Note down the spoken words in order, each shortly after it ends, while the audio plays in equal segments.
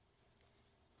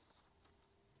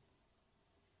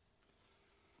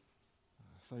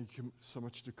Thank you so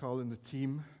much to Carl and the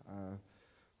team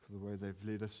for the way they've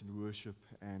led us in worship.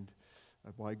 And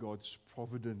by God's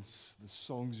providence, the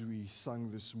songs we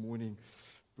sung this morning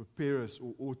prepare us,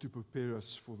 or ought to prepare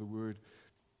us for the Word.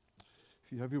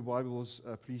 If you have your Bibles,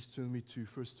 please turn me to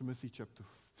 1 Timothy chapter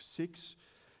 6.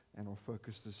 And our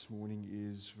focus this morning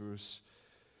is verse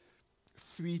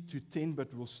 3 to 10,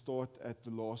 but we'll start at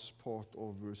the last part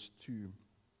of verse 2.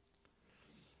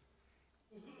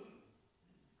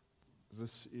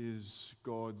 This is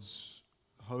God's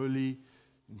holy,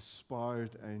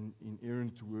 inspired, and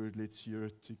inerrant word. Let's hear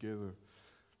it together.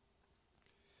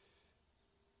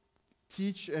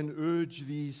 Teach and urge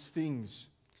these things.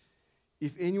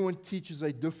 If anyone teaches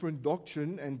a different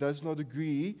doctrine and does not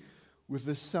agree with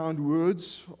the sound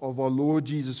words of our Lord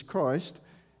Jesus Christ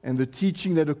and the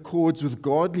teaching that accords with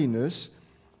godliness,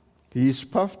 he is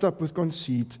puffed up with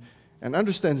conceit and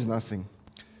understands nothing.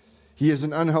 He has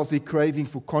an unhealthy craving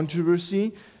for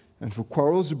controversy and for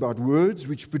quarrels about words,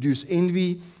 which produce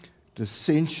envy,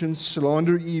 dissension,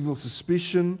 slander, evil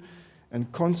suspicion,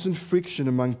 and constant friction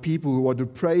among people who are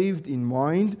depraved in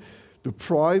mind,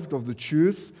 deprived of the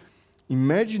truth,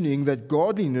 imagining that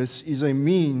godliness is a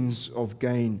means of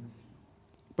gain.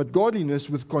 But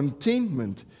godliness with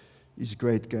contentment is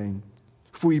great gain.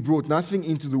 For he brought nothing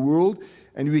into the world,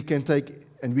 and we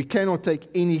cannot take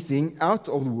anything out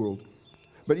of the world.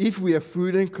 But if we have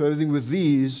food and clothing, with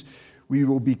these we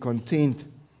will be content.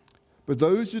 But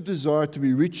those who desire to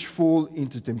be rich fall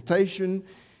into temptation,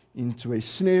 into a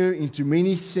snare, into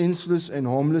many senseless and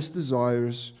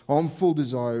harmful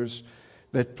desires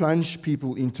that plunge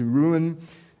people into ruin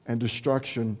and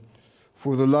destruction.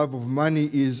 For the love of money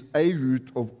is a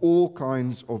root of all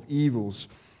kinds of evils.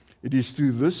 It is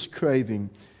through this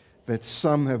craving that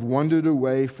some have wandered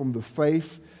away from the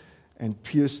faith and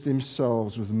pierced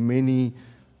themselves with many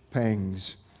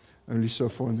pangs. Only so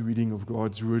far in the reading of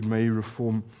God's word. May He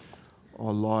reform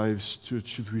our lives to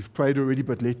its truth. We've prayed already,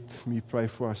 but let me pray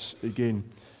for us again.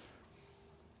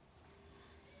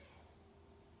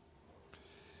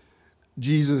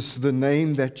 Jesus, the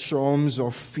name that charms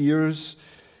our fears,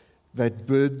 that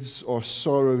bids our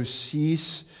sorrows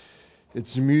cease,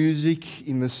 its music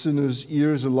in the sinner's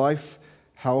ears, life,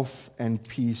 health, and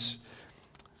peace.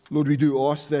 Lord, we do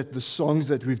ask that the songs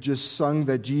that we've just sung,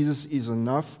 that Jesus is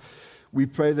enough. We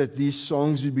pray that these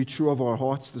songs would be true of our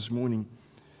hearts this morning.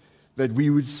 That we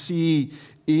would see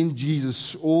in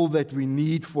Jesus all that we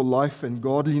need for life and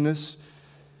godliness.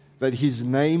 That His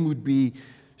name would be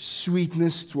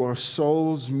sweetness to our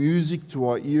souls, music to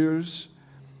our ears.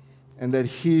 And that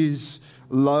His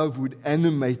love would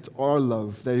animate our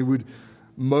love. That it would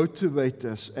motivate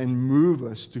us and move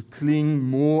us to cling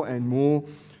more and more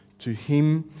to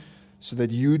Him, so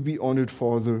that You would be honored,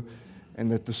 Father, and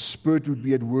that the Spirit would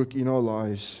be at work in our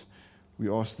lives. We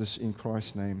ask this in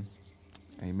Christ's name.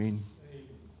 Amen.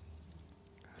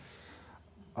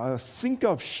 I think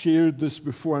I've shared this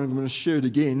before, and I'm going to share it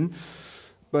again.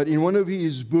 But in one of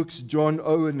his books, John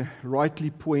Owen rightly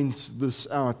points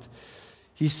this out.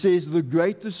 He says the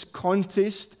greatest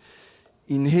contest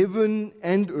in heaven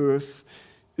and earth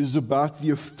is about the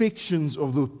affections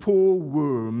of the poor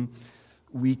worm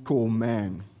we call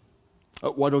man.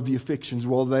 What are the affections?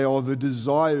 Well, they are the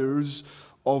desires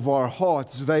of our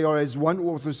hearts. They are, as one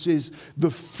author says,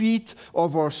 the feet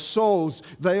of our souls.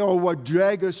 They are what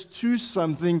drag us to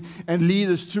something and lead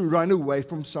us to run away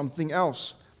from something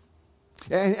else.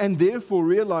 And therefore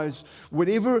realize,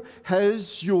 whatever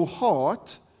has your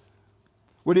heart,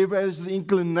 whatever has the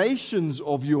inclinations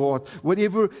of your heart,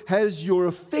 whatever has your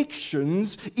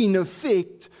affections, in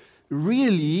effect,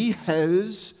 really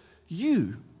has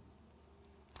you.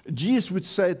 Jesus would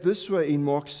say it this way in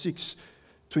Mark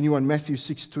 6:21, Matthew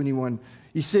 6:21.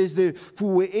 He says there, for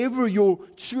wherever your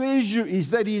treasure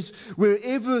is, that is,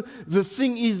 wherever the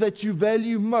thing is that you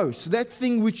value most, that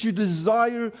thing which you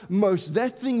desire most,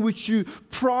 that thing which you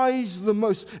prize the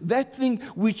most, that thing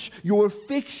which your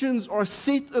affections are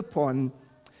set upon,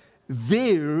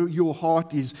 there your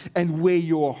heart is. And where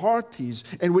your heart is,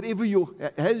 and whatever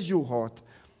has your heart,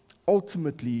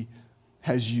 ultimately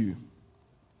has you.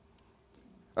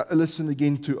 Listen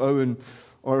again to Owen.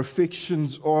 Our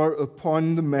affections are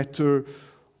upon the matter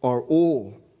are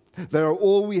all. They are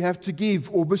all we have to give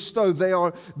or bestow. They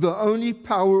are the only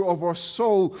power of our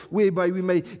soul whereby we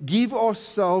may give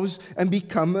ourselves and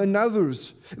become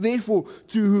another's. Therefore,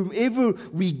 to whomever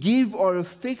we give our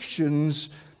affections,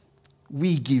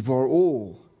 we give our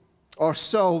all,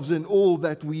 ourselves and all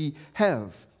that we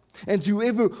have. And to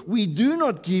whoever we do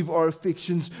not give our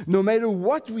affections, no matter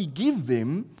what we give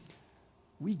them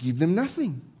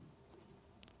nothing.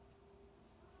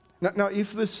 Now,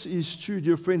 if this is true,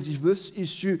 dear friends, if this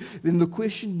is true, then the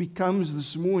question becomes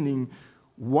this morning,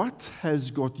 what has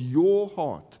got your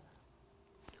heart?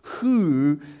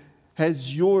 Who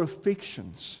has your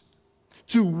affections?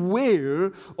 To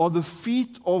where are the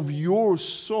feet of your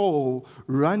soul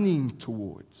running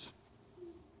towards?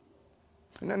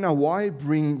 Now, why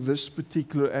bring this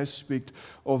particular aspect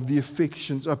of the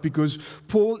affections up? Because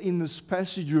Paul in this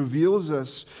passage reveals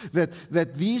us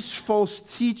that these false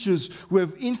teachers who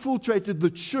have infiltrated the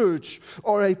church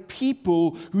are a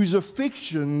people whose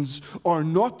affections are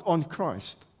not on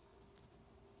Christ.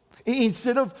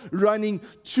 Instead of running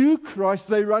to Christ,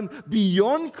 they run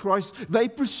beyond Christ. They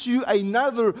pursue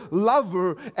another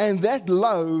lover, and that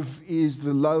love is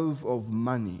the love of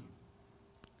money.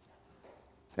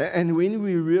 And when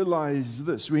we realize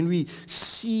this, when we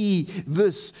see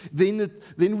this, then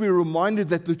we're reminded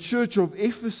that the church of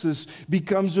Ephesus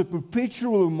becomes a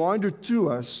perpetual reminder to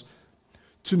us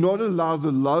to not allow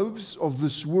the loves of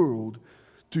this world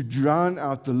to drown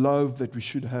out the love that we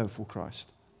should have for Christ.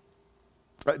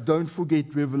 Don't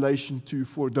forget Revelation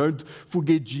 2:4. Don't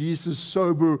forget Jesus'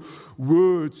 sober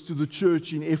words to the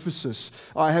church in Ephesus.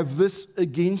 I have this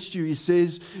against you, he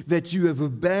says, that you have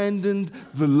abandoned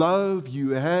the love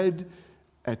you had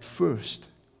at first.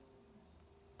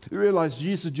 You realize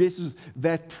Jesus addresses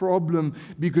that problem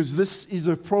because this is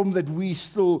a problem that we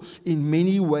still in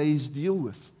many ways deal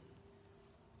with.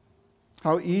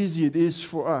 How easy it is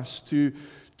for us to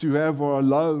have our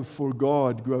love for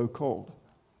God grow cold.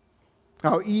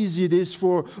 How easy it is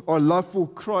for our love for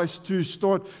Christ to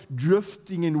start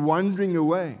drifting and wandering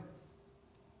away.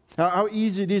 How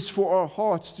easy it is for our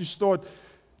hearts to start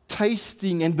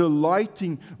tasting and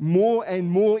delighting more and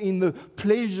more in the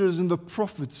pleasures and the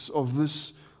profits of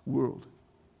this world.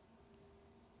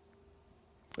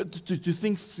 To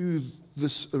think through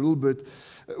this a little bit,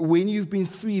 when you've been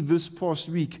through this past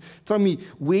week, tell me,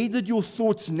 where did your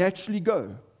thoughts naturally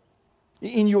go?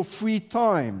 In your free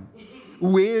time?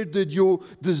 Where did your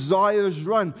desires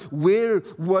run? Where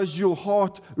was your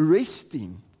heart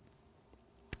resting?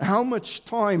 How much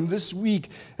time this week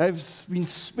has been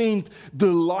spent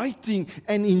delighting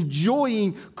and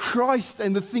enjoying Christ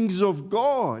and the things of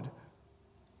God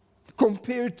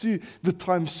compared to the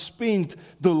time spent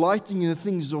delighting in the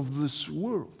things of this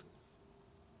world?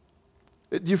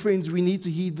 Dear friends, we need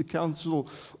to heed the counsel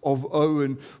of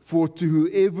Owen, for to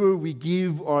whoever we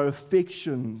give our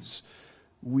affections,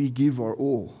 we give our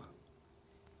all.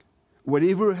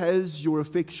 Whatever has your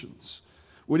affections,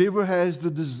 whatever has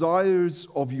the desires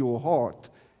of your heart,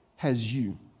 has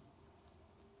you.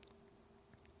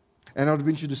 And I'd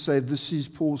venture to say this is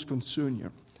Paul's concern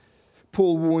here.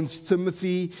 Paul warns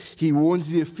Timothy, he warns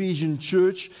the Ephesian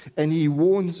church, and he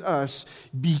warns us,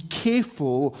 be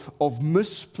careful of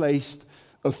misplaced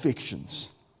affections.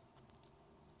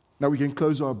 Now we can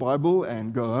close our Bible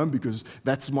and go home because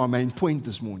that's my main point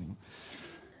this morning.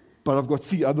 But I've got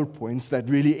 3 other points that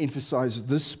really emphasize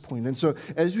this point. And so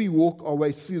as we walk our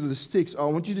way through this text, I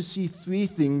want you to see 3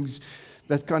 things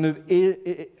that kind of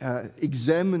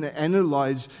examine and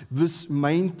analyze this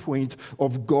main point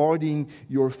of guarding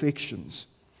your affections.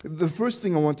 The first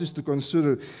thing I want us to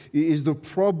consider is the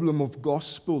problem of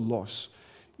gospel loss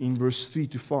in verse 3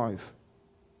 to 5.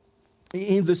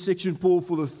 In this section, Paul,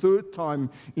 for the 3rd time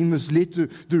in this letter,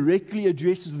 directly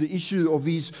addresses the issue of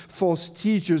these false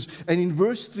teachers. And in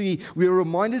verse 3, we are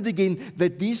reminded again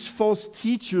that these false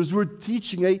teachers were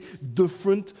teaching a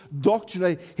different doctrine,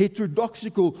 a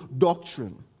heterodoxical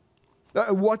doctrine.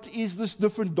 What is this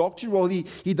different doctrine? Well,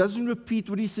 he doesn't repeat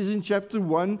what he says in chapter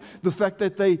 1, the fact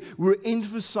that they were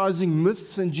emphasizing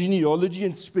myths and genealogy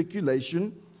and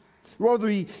speculation. Rather,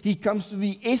 he comes to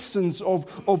the essence of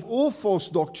all false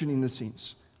doctrine in a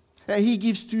sense. And he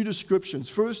gives 2 descriptions.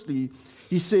 Firstly,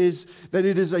 he says that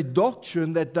it is a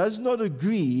doctrine that does not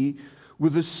agree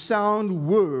with the sound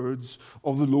words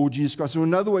of the Lord Jesus Christ. So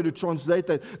another way to translate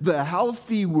that, the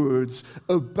healthy words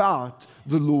about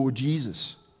the Lord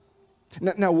Jesus.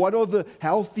 Now, what are the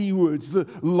healthy words, the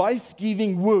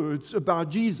life-giving words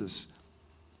about Jesus?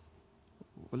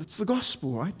 Well, it's the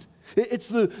gospel, right? It's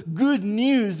the good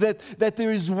news that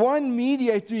there is one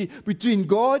mediator between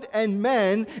God and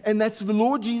man, and that's the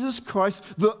Lord Jesus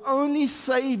Christ, the only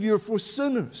Savior for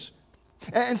sinners.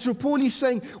 And so Paul is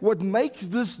saying what makes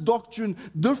this doctrine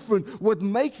different, what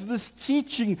makes this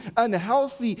teaching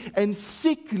unhealthy and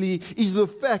sickly is the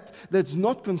fact that it's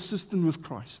not consistent with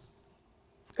Christ.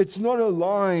 It's not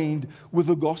aligned with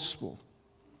the gospel.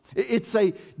 It's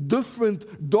a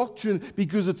different doctrine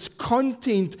because its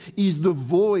content is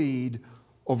devoid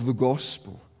of the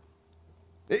gospel.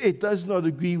 It does not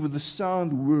agree with the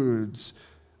sound words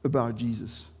about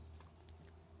Jesus.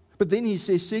 But then he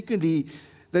says, secondly,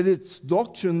 that it's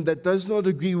doctrine that does not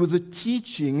agree with the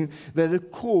teaching that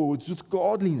accords with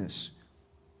godliness.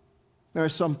 Now,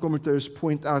 some commentators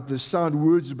point out the sound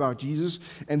words about Jesus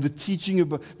and the teaching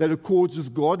that accords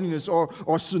with godliness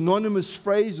are synonymous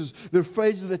phrases. They're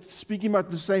phrases that speak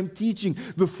about the same teaching.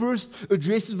 The first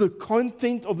addresses the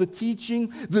content of the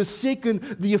teaching. The second,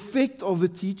 the effect of the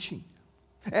teaching.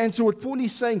 And so what Paul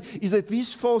is saying is that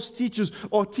these false teachers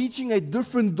are teaching a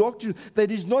different doctrine that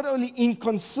is not only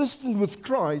inconsistent with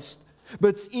Christ, but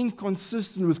it's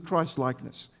inconsistent with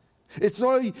Christ-likeness. It's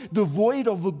not only devoid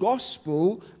of the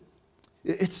gospel,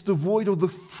 it's devoid of the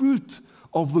fruit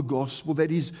of the gospel, that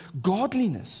is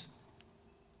godliness.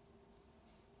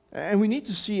 And we need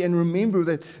to see and remember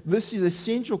that this is a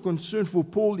central concern for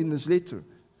Paul in this letter.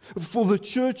 For the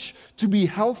church to be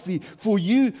healthy, for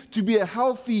you to be a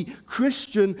healthy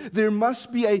Christian, there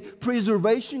must be a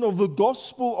preservation of the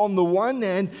gospel on the one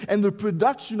hand and the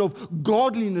production of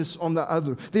godliness on the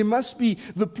other. There must be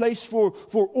the place for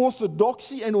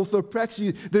orthodoxy and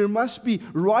orthopraxy. There must be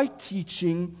right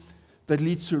teaching that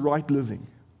leads to right living.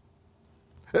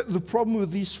 The problem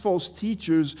with these false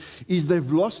teachers is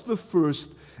they've lost the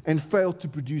first and failed to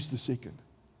produce the second.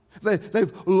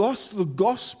 They've lost the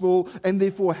gospel and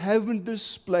therefore haven't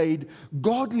displayed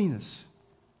godliness.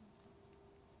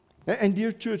 And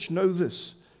dear church, know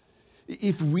this.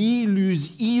 If we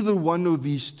lose either one of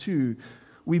these two,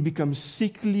 we become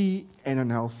sickly and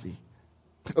unhealthy,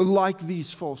 like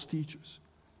these false teachers.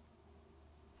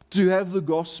 To have the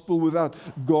gospel without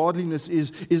godliness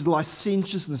is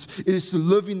licentiousness. It is to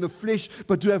live in the flesh.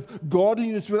 But to have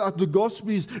godliness without the gospel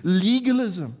is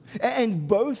legalism. And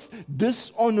both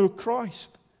dishonor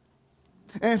Christ.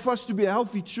 And for us to be a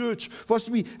healthy church, for us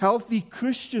to be healthy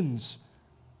Christians,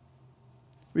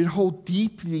 we hold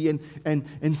deeply and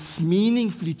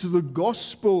meaningfully to the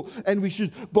gospel. And we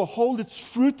should behold its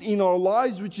fruit in our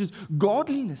lives, which is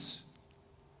godliness.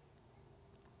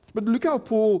 But look how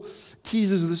Paul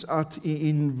teases this out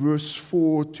in verse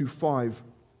 4 to 5.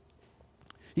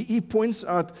 He points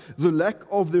out the lack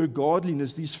of their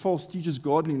godliness, these false teachers'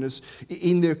 godliness,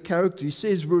 in their character. He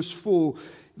says, verse 4,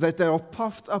 that they are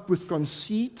puffed up with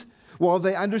conceit while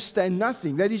they understand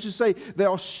nothing. That is to say, they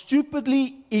are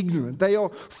stupidly ignorant. They are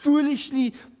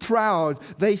foolishly proud.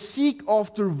 They seek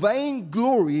after vain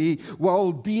glory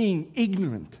while being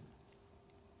ignorant.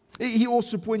 He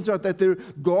also points out that their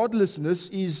godlessness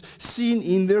is seen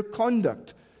in their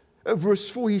conduct. Verse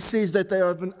 4, he says that they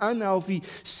have an unhealthy,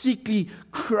 sickly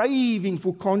craving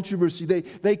for controversy.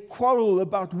 They quarrel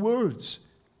about words.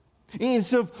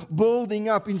 Instead of building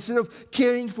up, instead of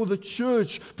caring for the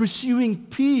church, pursuing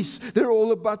peace, they're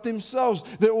all about themselves.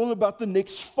 They're all about the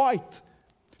next fight,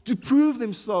 to prove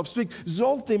themselves, to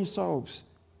exalt themselves.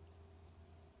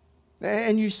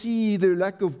 And you see their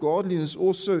lack of godliness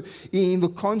also in the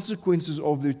consequences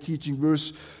of their teaching.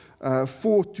 Verse 4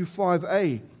 to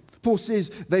 5a. Paul says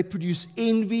they produce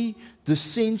envy,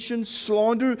 dissension,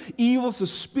 slander, evil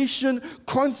suspicion,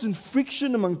 constant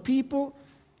friction among people.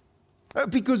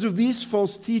 Because of these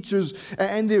false teachers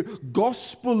and their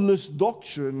gospel-less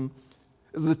doctrine,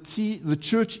 the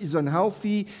church is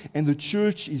unhealthy and the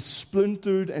church is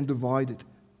splintered and divided.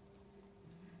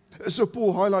 So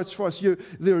Paul highlights for us here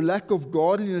their lack of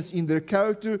godliness in their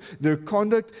character, their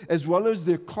conduct, as well as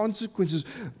their consequences.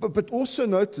 But also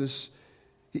notice,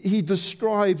 he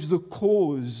describes the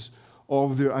cause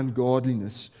of their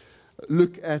ungodliness.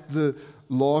 Look at the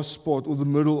last part or the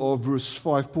middle of verse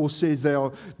 5. Paul says they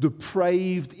are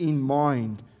depraved in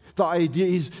mind. The idea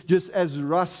is just as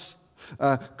rust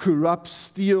corrupts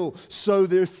steel, so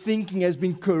their thinking has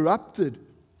been corrupted.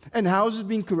 And how has it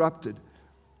been corrupted?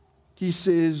 He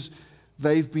says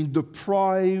they've been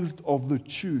deprived of the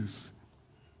truth.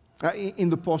 In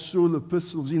the pastoral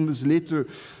epistles, in this letter,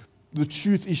 the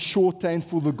truth is shorthand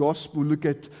for the gospel. Look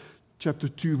at chapter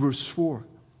 2, verse 4.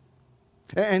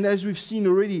 And as we've seen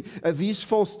already, these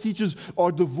false teachers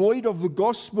are devoid of the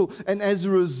gospel, and as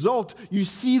a result, you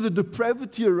see the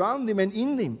depravity around them and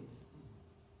in them.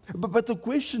 But the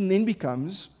question then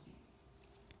becomes,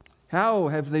 how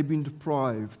have they been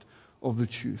deprived of the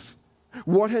truth?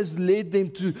 What has led them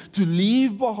to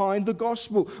leave behind the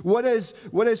gospel? What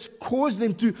has caused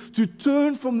them to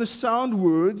turn from the sound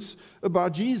words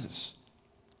about Jesus?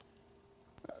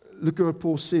 Look at what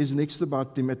Paul says next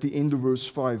about them at the end of verse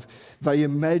 5. They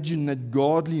imagine that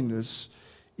godliness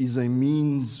is a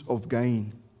means of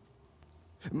gain.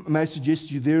 May I suggest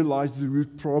to you, there lies the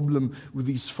root problem with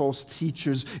these false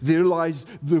teachers. There lies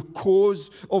the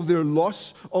cause of their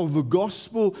loss of the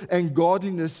gospel and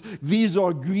godliness. These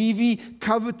are greedy,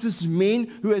 covetous men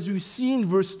who, as we see in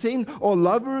verse 10, are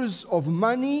lovers of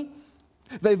money.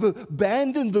 They've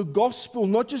abandoned the gospel,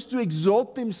 not just to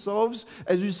exalt themselves,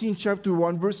 as we see in chapter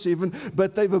 1, verse 7,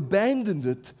 but they've abandoned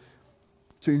it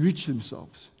to enrich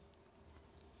themselves.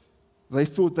 They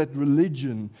thought that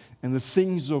religion and the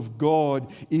things of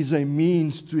God is a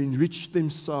means to enrich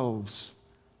themselves.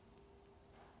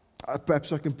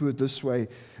 Perhaps I can put it this way.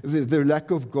 Their lack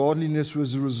of godliness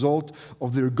was a result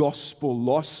of their gospel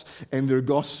loss, and their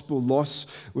gospel loss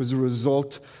was a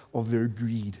result of their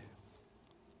greed.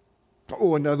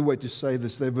 Or another way to say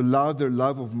this, they've allowed their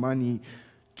love of money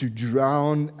to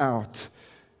drown out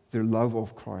their love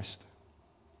of Christ.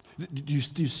 Do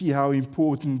you see how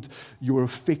important your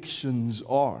affections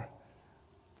are?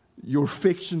 Your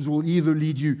affections will either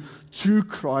lead you to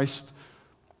Christ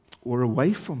or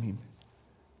away from Him.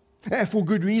 And for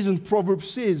good reason, Proverbs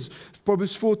says,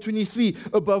 Proverbs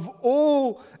 4:23, above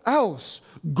all else,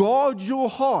 guard your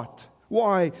heart.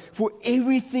 Why? For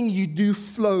everything you do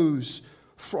flows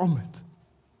from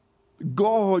it.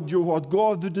 Guard your heart.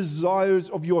 Guard the desires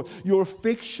of your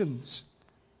affections.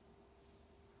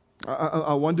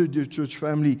 I wonder, dear church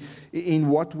family, in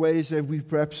what ways have we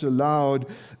perhaps allowed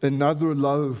another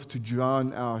love to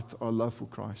drown out our love for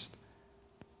Christ?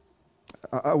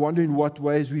 I wonder in what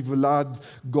ways we've allowed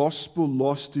gospel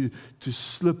loss to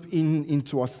slip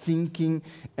into our thinking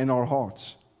and our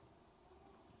hearts.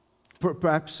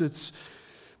 Perhaps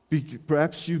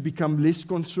you've become less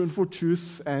concerned for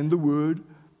truth and the Word.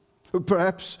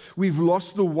 Perhaps we've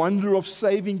lost the wonder of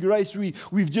saving grace.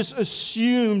 We've just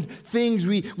assumed things.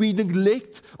 We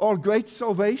neglect our great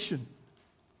salvation.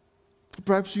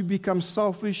 Perhaps we've become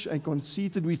selfish and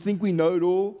conceited. We think we know it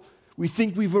all. We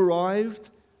think we've arrived.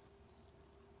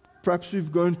 Perhaps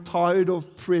we've grown tired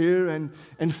of prayer and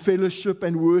fellowship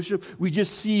and worship. We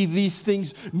just see these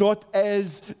things not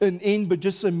as an end, but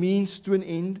just a means to an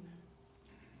end.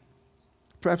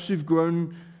 Perhaps we've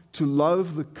grown to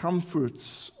love the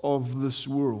comforts of this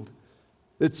world,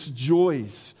 its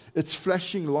joys, its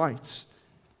flashing lights.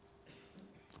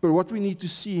 But what we need to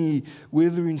see,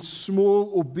 whether in small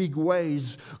or big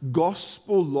ways,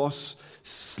 gospel loss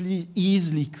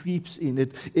easily creeps in.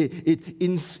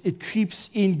 It creeps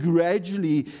in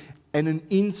gradually, and an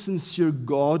insincere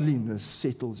godliness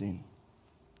settles in.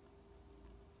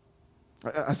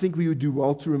 I think we would do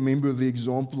well to remember the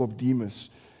example of Demas.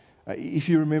 If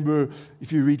you remember,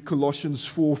 if you read Colossians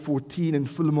 4:14 and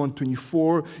Philemon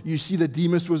 24, you see that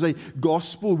Demas was a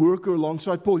gospel worker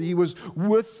alongside Paul. He was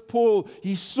with Paul.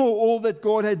 He saw all that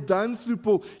God had done through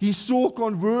Paul. He saw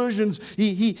conversions.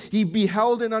 He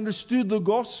beheld and understood the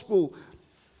gospel.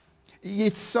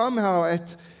 Yet somehow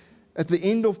at the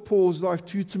end of Paul's life,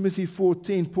 2 Timothy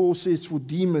 4:10, Paul says, for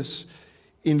Demas,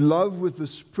 in love with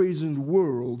this present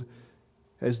world,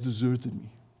 has deserted me.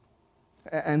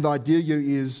 And the idea here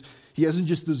is he hasn't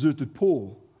just deserted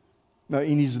Paul. Now,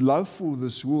 in his love for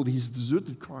this world, he's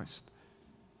deserted Christ.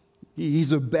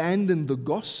 He's abandoned the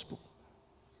gospel.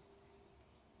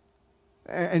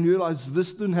 And realize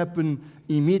this didn't happen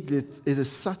immediately. It is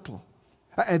subtle.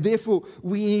 And therefore,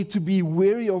 we need to be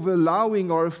wary of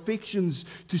allowing our affections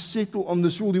to settle on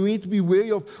this world. We need to be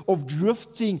wary of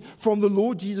drifting from the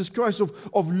Lord Jesus Christ,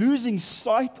 of losing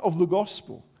sight of the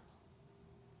gospel,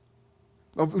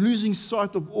 of losing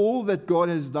sight of all that God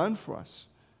has done for us.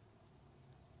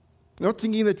 Not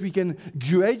thinking that we can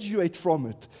graduate from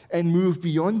it and move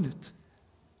beyond it.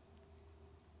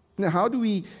 Now, how do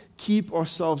we keep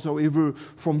ourselves, however,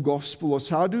 from gospel loss?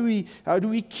 How do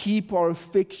we keep our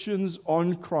affections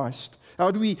on Christ?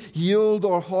 How do we yield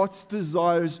our heart's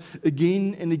desires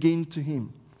again and again to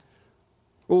Him?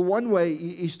 Well, one way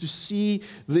is to see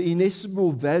the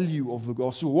inestimable value of the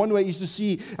gospel. One way is to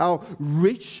see how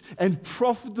rich and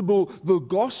profitable the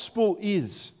gospel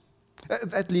is.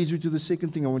 That leads me to the second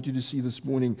thing I want you to see this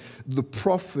morning, the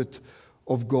profit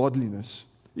of godliness.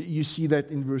 You see that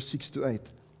in verse 6 to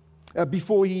 8.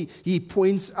 Before he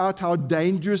points out how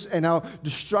dangerous and how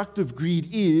destructive greed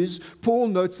is, Paul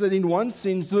notes that in one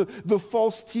sense the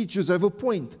false teachers have a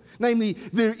point. Namely,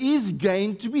 there is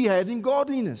gain to be had in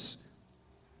godliness.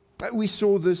 We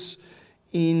saw this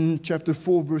in chapter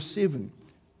 4, verse 7.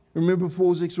 Remember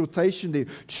Paul's exhortation there.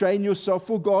 Train yourself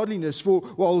for godliness, for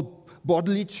while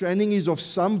bodily training is of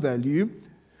some value,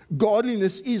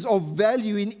 godliness is of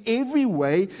value in every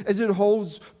way as it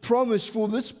holds promise for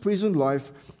this present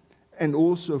life and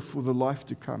also for the life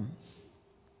to come.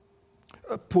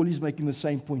 Paul is making the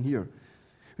same point here.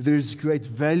 There's great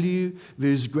value,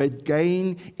 there's great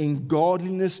gain in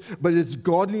godliness, but it's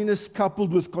godliness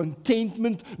coupled with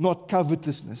contentment, not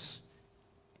covetousness.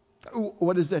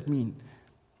 What does that mean?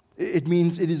 It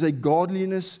means it is a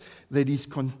godliness that is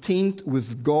content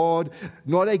with God,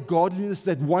 not a godliness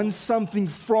that wants something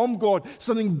from God,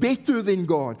 something better than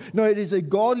God. No, it is a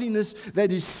godliness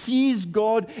that sees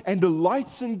God and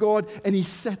delights in God and is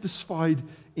satisfied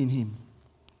in Him.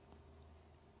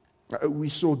 We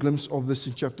saw a glimpse of this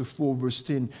in chapter 4, verse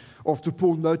 10. After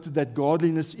Paul noted that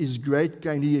godliness is great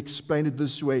gain, he explained it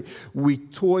this way: we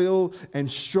toil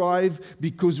and strive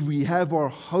because we have our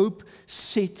hope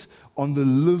set on the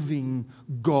living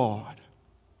God,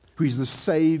 who is the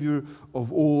Savior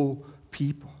of all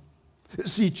people.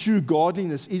 See, true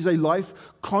godliness is a life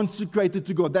consecrated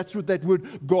to God. That's what that word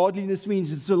godliness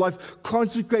means. It's a life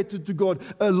consecrated to God,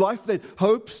 a life that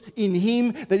hopes in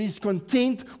Him, that is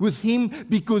content with Him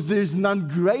because there is none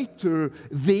greater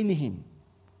than Him.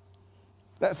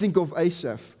 Think of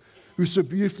Asaph, who so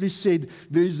beautifully said,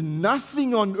 there is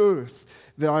nothing on earth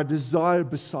that I desire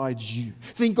besides you.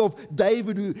 Think of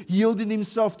David, who yielded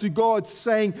himself to God,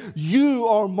 saying, you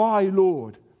are my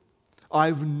Lord. I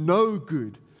have no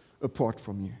good apart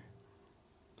from you.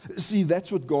 See,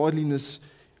 that's what godliness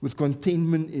with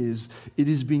contentment is. It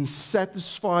is being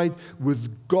satisfied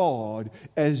with God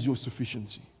as your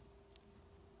sufficiency.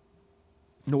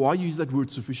 Now, why use that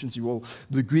word sufficiency? Well,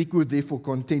 the Greek word there for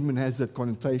contentment has that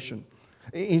connotation.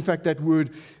 In fact, that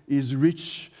word is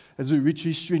rich, has a rich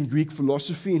history in Greek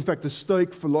philosophy. In fact, the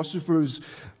Stoic philosophers,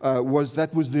 was their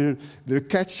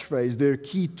catchphrase, their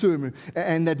key term,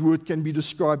 and that word can be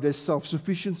described as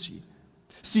self-sufficiency.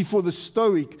 See, for the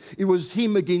Stoic, it was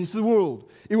him against the world.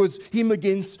 It was him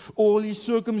against all his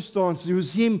circumstances. It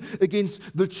was him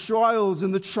against the trials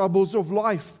and the troubles of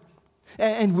life.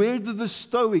 And where did the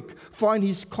Stoic find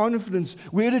his confidence?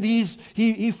 Where did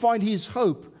he find his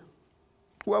hope?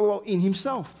 Well, in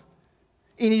himself,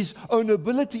 in his own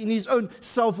ability, in his own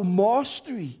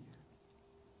self-mastery.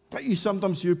 You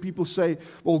sometimes hear people say,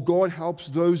 well, God helps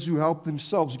those who help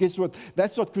themselves. Guess what?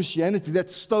 That's not Christianity,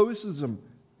 that's Stoicism.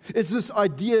 It's this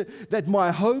idea that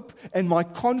my hope and my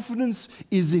confidence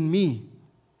is in me,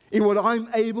 in what I'm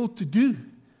able to do.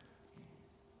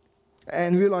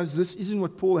 And realize this isn't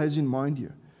what Paul has in mind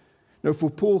here. No, for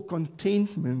Paul,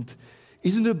 contentment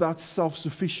isn't about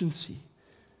self-sufficiency.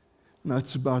 No,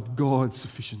 it's about God's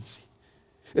sufficiency.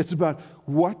 It's about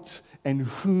what and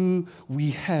who we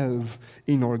have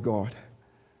in our God.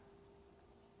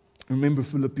 Remember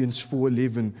Philippians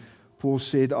 4:11. Paul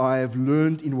said, I have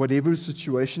learned in whatever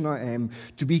situation I am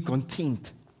to be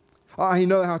content. I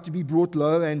know how to be brought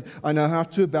low, and I know how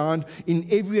to abound in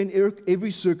every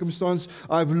circumstance.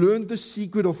 I've learned the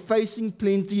secret of facing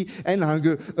plenty and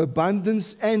hunger,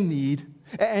 abundance and need.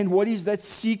 And what is that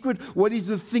secret? What is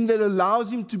the thing that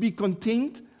allows him to be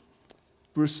content?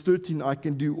 Verse 13, I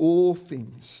can do all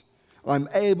things. I'm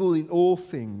able in all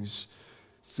things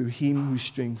through Him who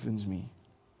strengthens me.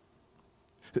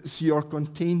 See, our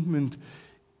contentment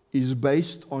is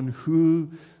based on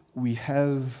who we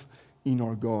have in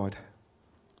our God.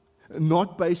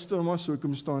 Not based on our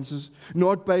circumstances,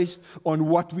 not based on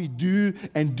what we do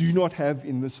and do not have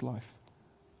in this life.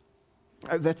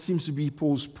 That seems to be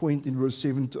Paul's point in verse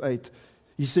 7 to 8.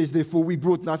 He says, therefore, we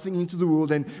brought nothing into the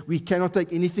world, and we cannot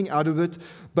take anything out of it.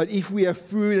 But if we have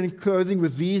food and clothing,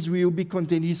 with these we will be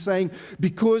content. He's saying,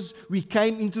 because we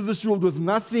came into this world with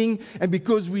nothing, and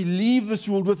because we leave this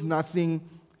world with nothing,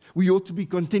 we ought to be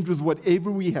content with whatever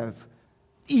we have,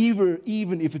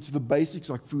 even if it's the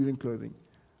basics like food and clothing.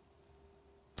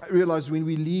 I realize when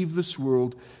we leave this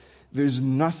world, there's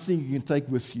nothing you can take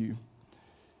with you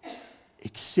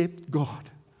except God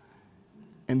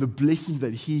and the blessings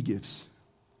that He gives.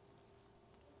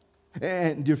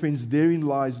 And, dear friends, therein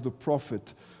lies the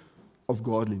profit of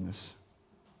godliness.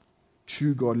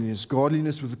 True godliness.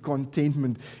 Godliness with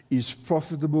contentment is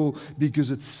profitable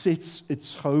because it sets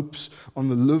its hopes on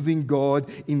the living God.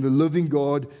 In the living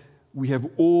God, we have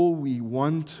all we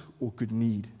want or could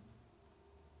need.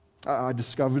 I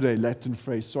discovered a Latin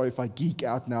phrase. Sorry if I geek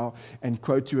out now and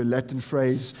quote you a Latin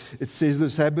phrase. It says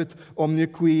this, habet omnia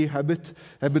qui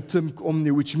habitum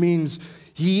omnia, which means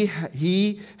he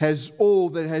has all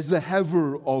that has the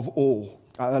haver of all.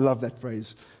 I love that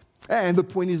phrase. And the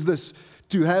point is this,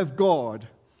 to have God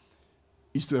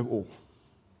is to have all.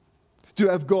 To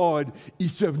have God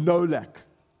is to have no lack.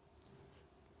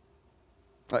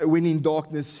 When in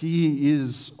darkness, He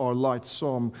is our light,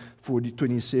 Psalm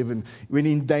 27. When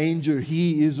in danger,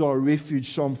 He is our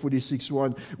refuge, Psalm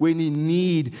 46:1. When in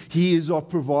need, He is our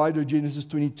provider, Genesis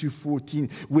 22:14.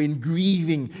 When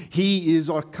grieving, He is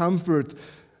our comfort,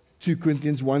 2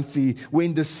 Corinthians 1:3.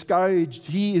 When discouraged,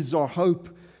 He is our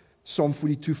hope, Psalm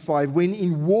 42:5. When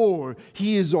in war,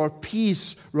 He is our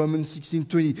peace, Romans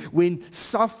 16:20. When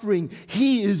suffering,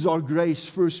 He is our grace,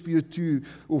 1 Peter 2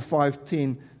 or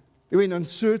 5:10. When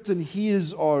uncertain, He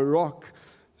is our rock,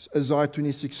 Isaiah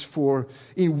 26:4.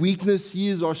 In weakness, He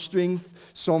is our strength,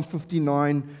 Psalm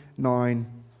 59:9.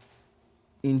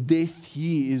 In death,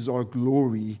 He is our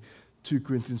glory, 2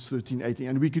 Corinthians 13:18.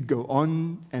 And we could go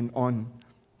on and on.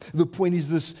 The point is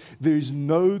this: there is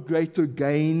no greater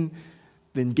gain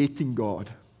than getting God.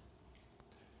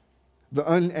 The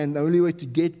only way to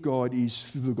get God is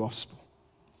through the gospel.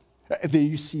 There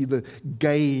you see the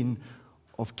gain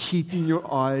of keeping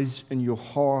your eyes and your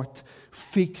heart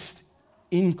fixed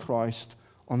in Christ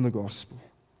on the gospel.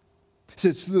 So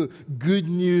it's the good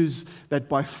news that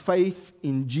by faith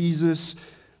in Jesus,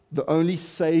 the only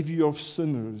Savior of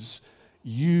sinners,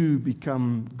 you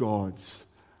become God's,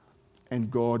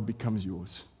 and God becomes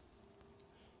yours.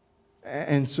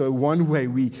 And so one way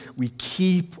we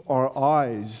keep our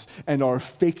eyes and our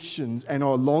affections and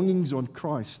our longings on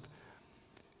Christ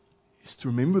is to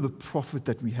remember the prophet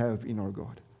that we have in our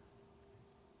God.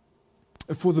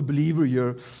 For the believer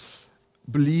here,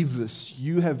 believe this: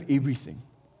 you have everything.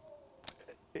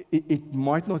 It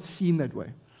might not seem that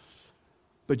way,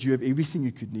 but you have everything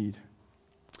you could need.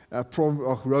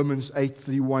 Romans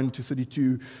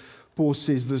 8:31-32, Paul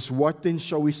says this: what then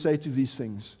shall we say to these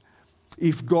things?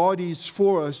 If God is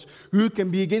for us, who can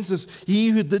be against us? He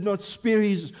who did not spare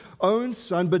His own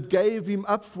Son, but gave Him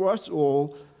up for us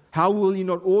all, how will He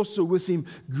not also with Him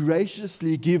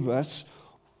graciously give us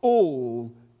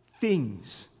all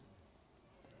things?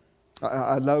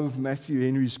 I love Matthew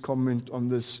Henry's comment on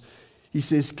this. He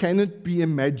says, can it be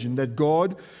imagined that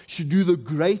God should do the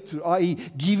greater, i.e.,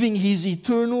 giving His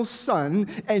eternal Son,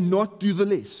 and not do the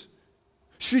less?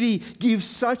 Should He give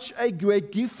such a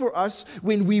great gift for us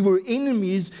when we were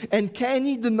enemies? And can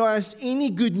He deny us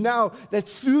any good now that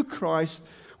through Christ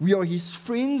we are His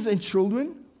friends and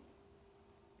children?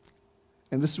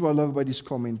 And this is what I love about his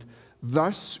comment.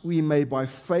 Thus we may by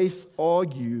faith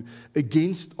argue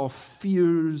against our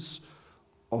fears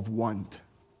of want.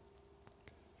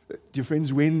 Dear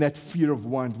friends, when that fear of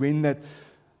want, when that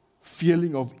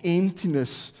feeling of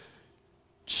emptiness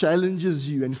challenges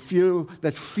you and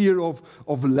that fear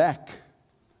of lack,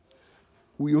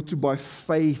 we ought to by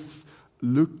faith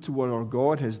look to what our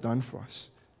God has done for us.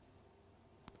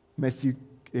 Matthew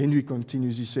Henry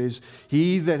continues, he says,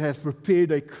 He that hath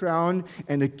prepared a crown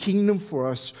and a kingdom for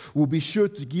us will be sure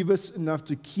to give us enough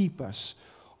to keep us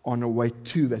on our way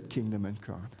to that kingdom and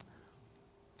crown.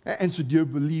 And so, dear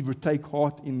believer, take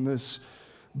heart in this.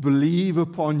 Believe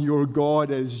upon your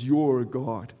God as your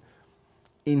God,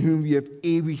 in whom you have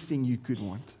everything you could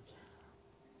want.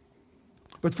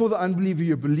 But for the unbeliever,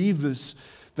 you believe this,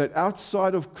 that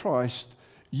outside of Christ,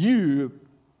 you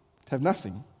have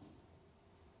nothing.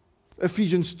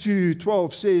 Ephesians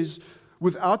 2:12 says,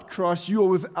 without Christ, you are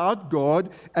without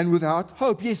God and without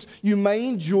hope. Yes, you may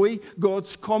enjoy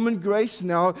God's common grace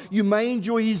now. You may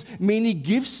enjoy His many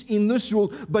gifts in this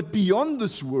world, but beyond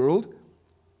this world,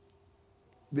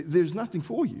 there's nothing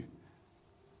for you.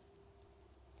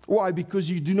 Why? Because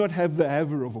you do not have the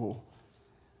haver of all.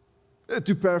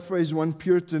 To paraphrase one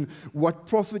Puritan, what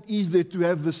profit is there to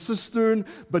have the cistern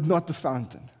but not the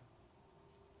fountain?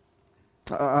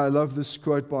 I love this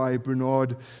quote by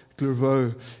Bernard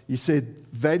Clairvaux. He said,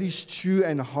 that is true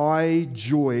and high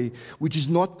joy, which is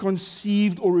not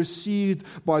conceived or received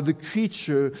by the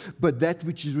creature, but that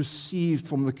which is received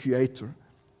from the Creator.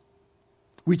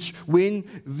 Which when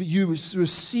you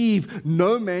receive,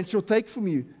 no man shall take from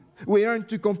you.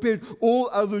 Whereunto compared all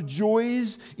other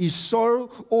joys is sorrow,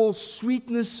 all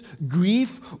sweetness,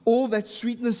 grief, all that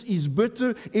sweetness is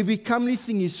bitter, every comely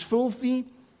thing is filthy,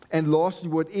 and lastly,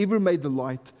 whatever may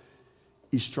delight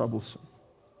is troublesome.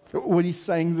 What he's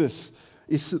saying is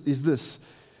this.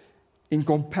 In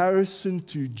comparison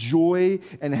to joy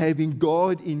and having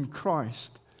God in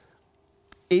Christ,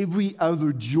 every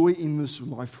other joy in this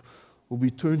life will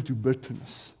be turned to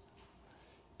bitterness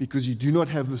because you do not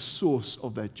have the source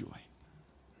of that joy.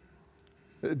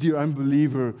 Dear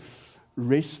unbeliever,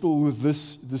 wrestle with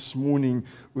this morning.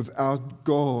 Without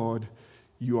God,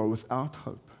 you are without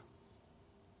hope.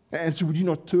 And so would you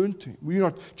not turn to Him? Will you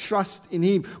not trust in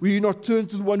Him? Will you not turn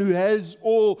to the one who has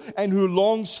all and who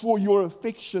longs for your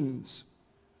affections?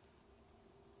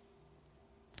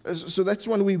 So that's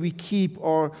one way we keep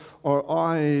our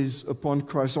eyes upon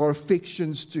Christ, our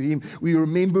affections to Him. We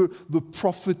remember the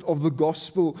prophet of the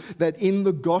gospel, that in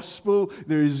the gospel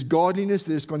there is godliness,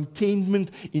 there is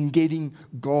contentment in getting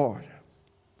God.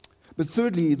 But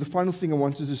thirdly, the final thing I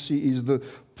wanted to see is the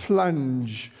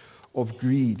plunge of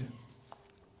greed.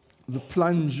 the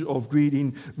plunge of greed.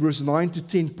 In verse 9 to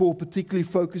 10, Paul particularly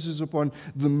focuses upon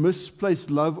the misplaced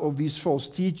love of these false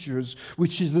teachers,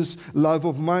 which is this love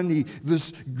of money,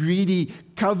 this greedy,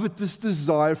 covetous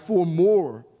desire for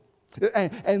more.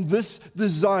 And this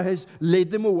desire has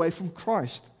led them away from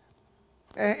Christ.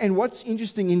 And what's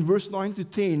interesting, in verse 9 to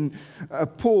 10,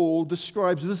 Paul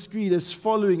describes this greed as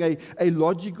following a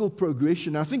logical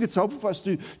progression. I think it's helpful for us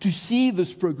to see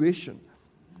this progression.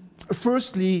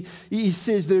 Firstly, he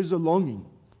says there's a longing.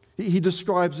 He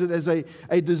describes it as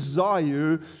a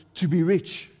desire to be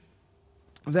rich.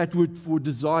 That word for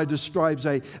desire describes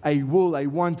a will, a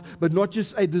want, but not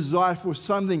just a desire for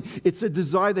something. It's a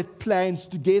desire that plans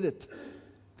to get it.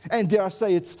 And dare I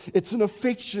say, it's an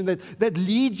affection that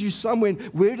leads you somewhere.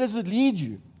 Where does it lead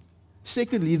you?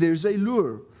 Secondly, there's a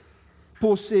lure.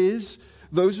 Paul says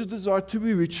those who desire to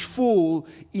be rich fall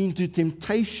into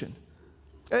temptation.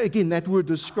 Again, that word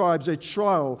describes a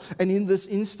trial, and in this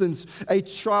instance, a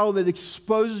trial that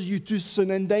exposes you to sin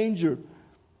and danger.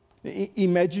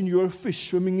 Imagine you're a fish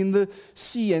swimming in the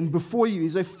sea, and before you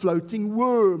is a floating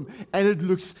worm, and it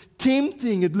looks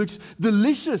tempting, it looks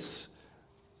delicious,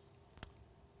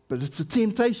 but it's a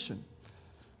temptation.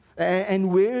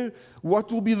 And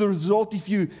what will be the result if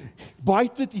you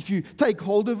bite it, if you take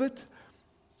hold of it?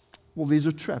 Well, there's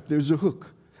a trap, there's a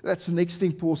hook. That's the next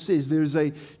thing Paul says. There's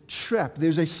a trap.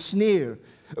 There's a snare.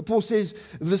 Paul says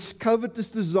this covetous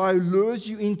desire lures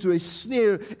you into a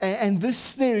snare, and this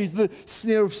snare is the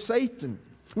snare of Satan.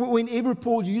 Whenever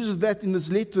Paul uses that in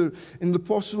this letter, in the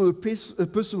apostle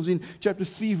epistles in chapter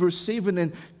 3, verse 7,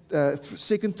 and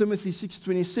 2 Timothy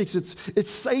 6:26, it's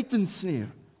Satan's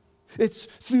snare. It's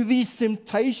through these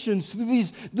temptations, through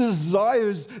these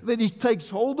desires that he takes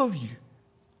hold of you.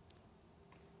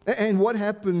 And what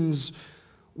happens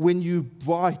when you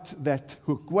bite that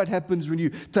hook? What happens when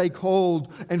you take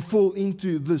hold and fall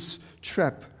into this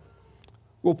trap?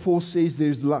 Well, Paul says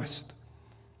there's lust.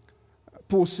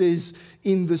 Paul says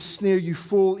in the snare you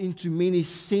fall into many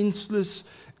senseless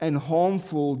and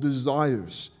harmful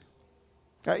desires.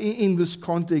 In this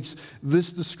context,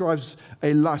 this describes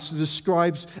a lust. It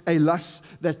describes a lust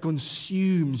that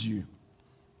consumes you.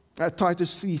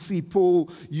 Titus 3:3, Paul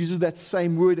uses that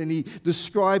same word, and he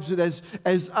describes it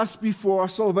as us before our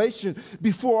salvation.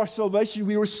 Before our salvation,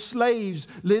 we were slaves,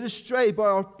 led astray by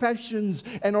our passions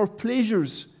and our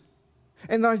pleasures.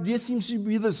 And the idea seems to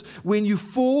be this: when you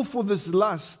fall for this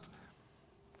lust,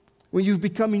 when you've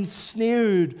become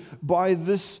ensnared by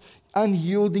this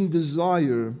unyielding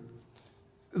desire,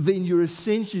 then you're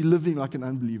essentially living like an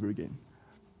unbeliever again.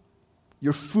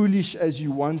 You're foolish as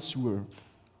you once were,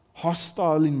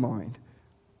 hostile in mind.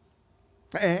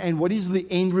 And what is the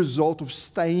end result of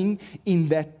staying in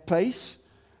that place?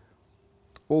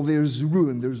 Well, there's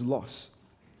ruin, there's loss.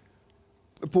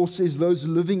 Paul says those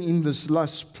living in this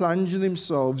lust plunge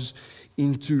themselves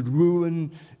into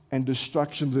ruin and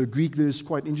destruction. The Greek there is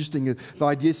quite interesting. The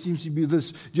idea seems to be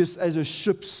this: just as a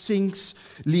ship sinks,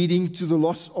 leading to the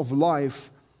loss of life,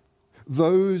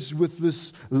 those with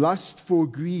this lust for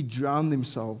greed drown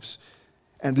themselves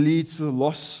and leads to the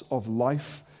loss of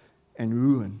life and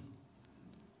ruin.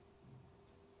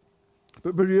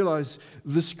 But realize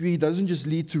this greed doesn't just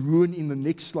lead to ruin in the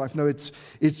next life. No,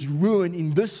 it's ruin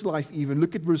in this life even.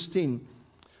 Look at verse 10.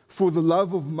 For the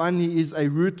love of money is a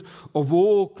root of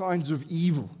all kinds of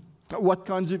evil. What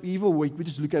kinds of evil? Wait, we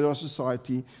just look at our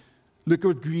society. Look at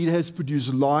what greed has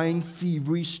produced: lying,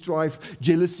 thievery, strife,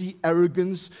 jealousy,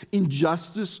 arrogance,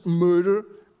 injustice, murder.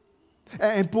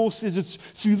 And Paul says it's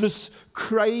through this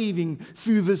craving,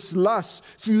 through this lust,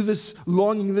 through this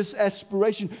longing, this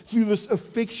aspiration, through this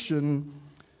affection,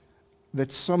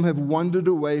 that some have wandered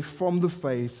away from the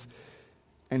faith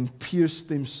and pierced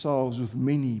themselves with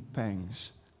many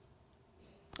pangs.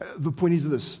 The point is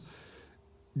this: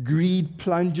 greed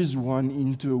plunges one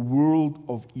into a world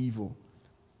of evil.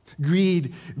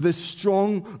 Greed, the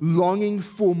strong longing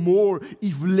for more,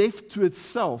 if left to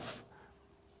itself,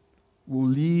 will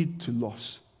lead to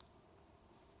loss.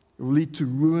 It will lead to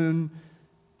ruin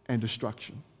and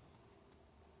destruction.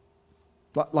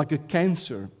 Like a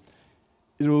cancer,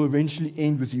 it will eventually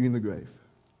end with you in the grave.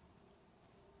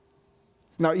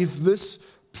 Now, if this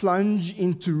plunge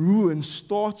into ruin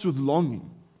starts with longing,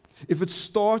 if it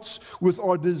starts with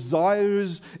our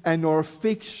desires and our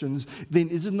affections, then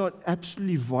is it not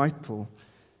absolutely vital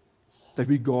that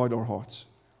we guard our hearts?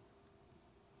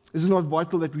 Is it not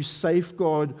vital that we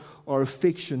safeguard our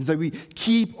affections, that we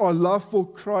keep our love for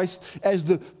Christ as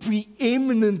the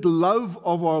preeminent love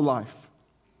of our life?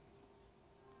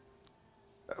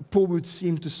 Paul would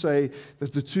seem to say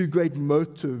that the two great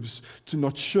motives to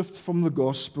not shift from the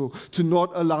gospel, to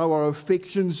not allow our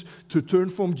affections to turn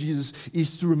from Jesus,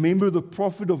 is to remember the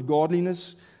profit of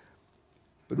godliness,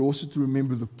 but also to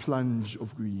remember the plunge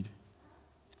of greed.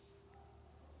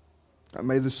 And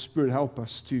may the Spirit help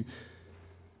us to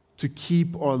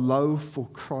keep our love for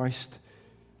Christ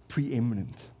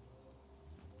preeminent.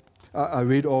 I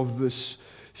read of this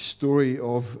story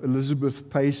of Elizabeth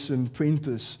Payson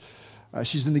Prentice.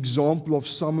 She's an example of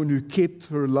someone who kept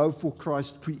her love for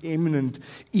Christ preeminent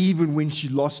even when she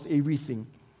lost everything.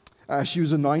 She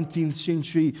was a 19th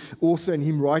century author and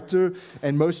hymn writer,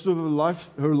 and most of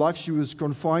her life she was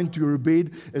confined to her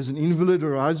bed as an invalid.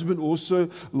 Her husband also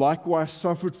likewise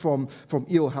suffered from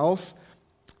ill health.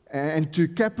 And to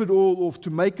cap it all off, to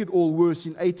make it all worse,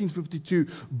 in 1852,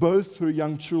 both her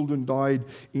young children died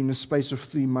in the space of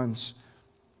 3 months.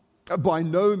 By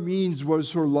no means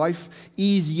was her life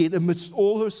easy, yet amidst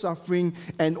all her suffering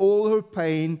and all her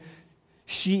pain,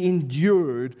 she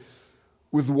endured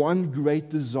with one great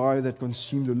desire that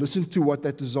consumed her. Listen to what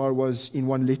that desire was in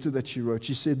one letter that she wrote.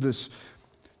 She said this: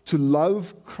 to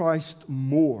love Christ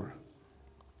more.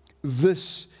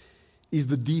 This is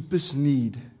the deepest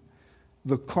need,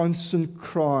 the constant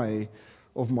cry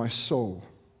of my soul.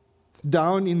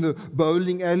 Down in the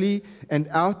bowling alley and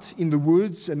out in the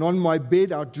woods and on my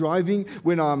bed out driving,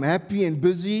 when I'm happy and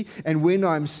busy and when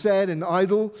I'm sad and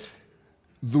idle,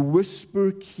 the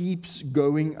whisper keeps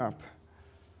going up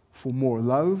for more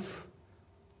love,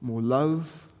 more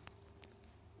love,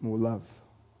 more love.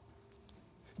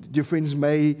 Dear friends,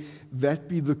 may that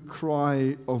be the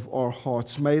cry of our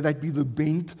hearts. May that be the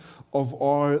bent of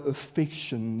our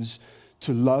affections,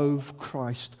 to love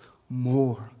Christ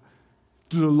more,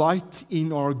 to delight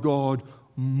in our God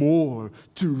more,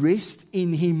 to rest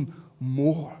in Him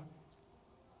more.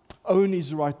 Owen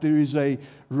is right. There is a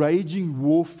raging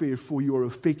warfare for your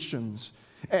affections.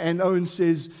 And Owen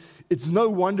says, it's no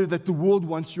wonder that the world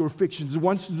wants your affections. It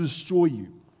wants to destroy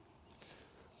you.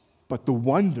 But the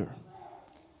wonder,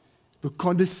 the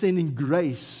condescending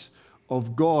grace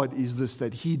of God is this,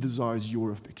 that He desires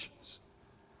your affections.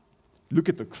 Look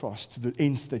at the cross, to the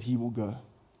ends that He will go.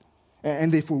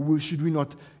 And therefore, should we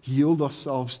not yield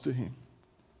ourselves to Him?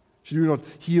 Should we not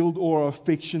yield all our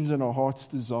affections and our heart's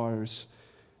desires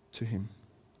to Him?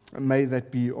 And may that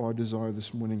be our desire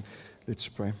this morning. Let's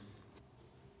pray.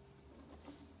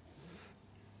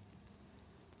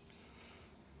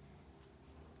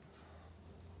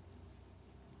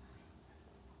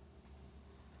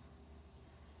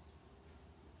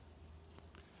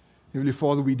 Heavenly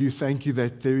Father, we do thank You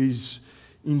that there is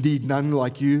indeed none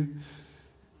like You.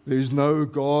 There is no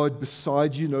God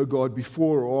beside You, no God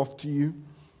before or after You.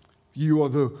 You are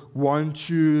the one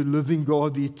true living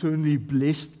God, the eternally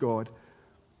blessed God.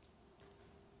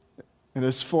 And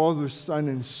as Father, Son,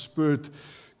 and Spirit,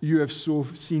 You have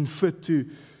seen fit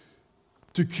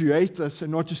to create us,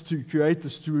 and not just to create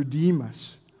us, to redeem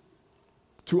us,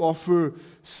 to offer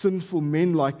sinful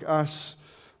men like us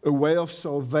a way of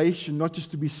salvation, not just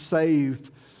to be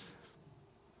saved,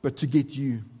 but to get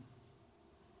You.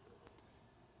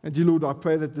 And dear Lord, I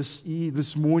pray that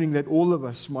this morning, that all of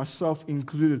us, myself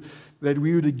included, that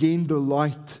we would again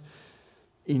delight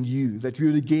in You, that we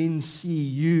would again see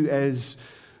You as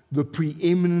the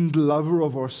preeminent lover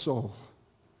of our soul,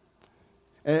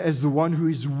 as the one who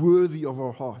is worthy of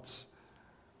our hearts.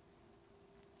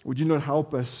 Would You not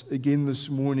help us again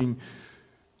this morning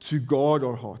to guard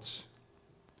our hearts,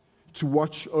 to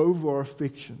watch over our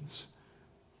affections,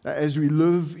 as we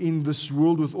live in this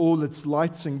world with all its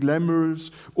lights and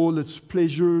glamours, all its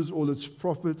pleasures, all its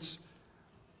profits.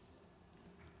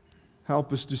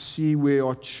 Help us to see where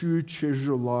our true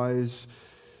treasure lies.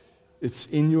 It's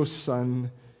in Your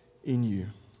Son, in You.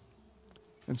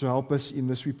 And so help us in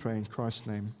this, we pray in Christ's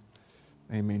name.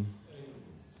 Amen.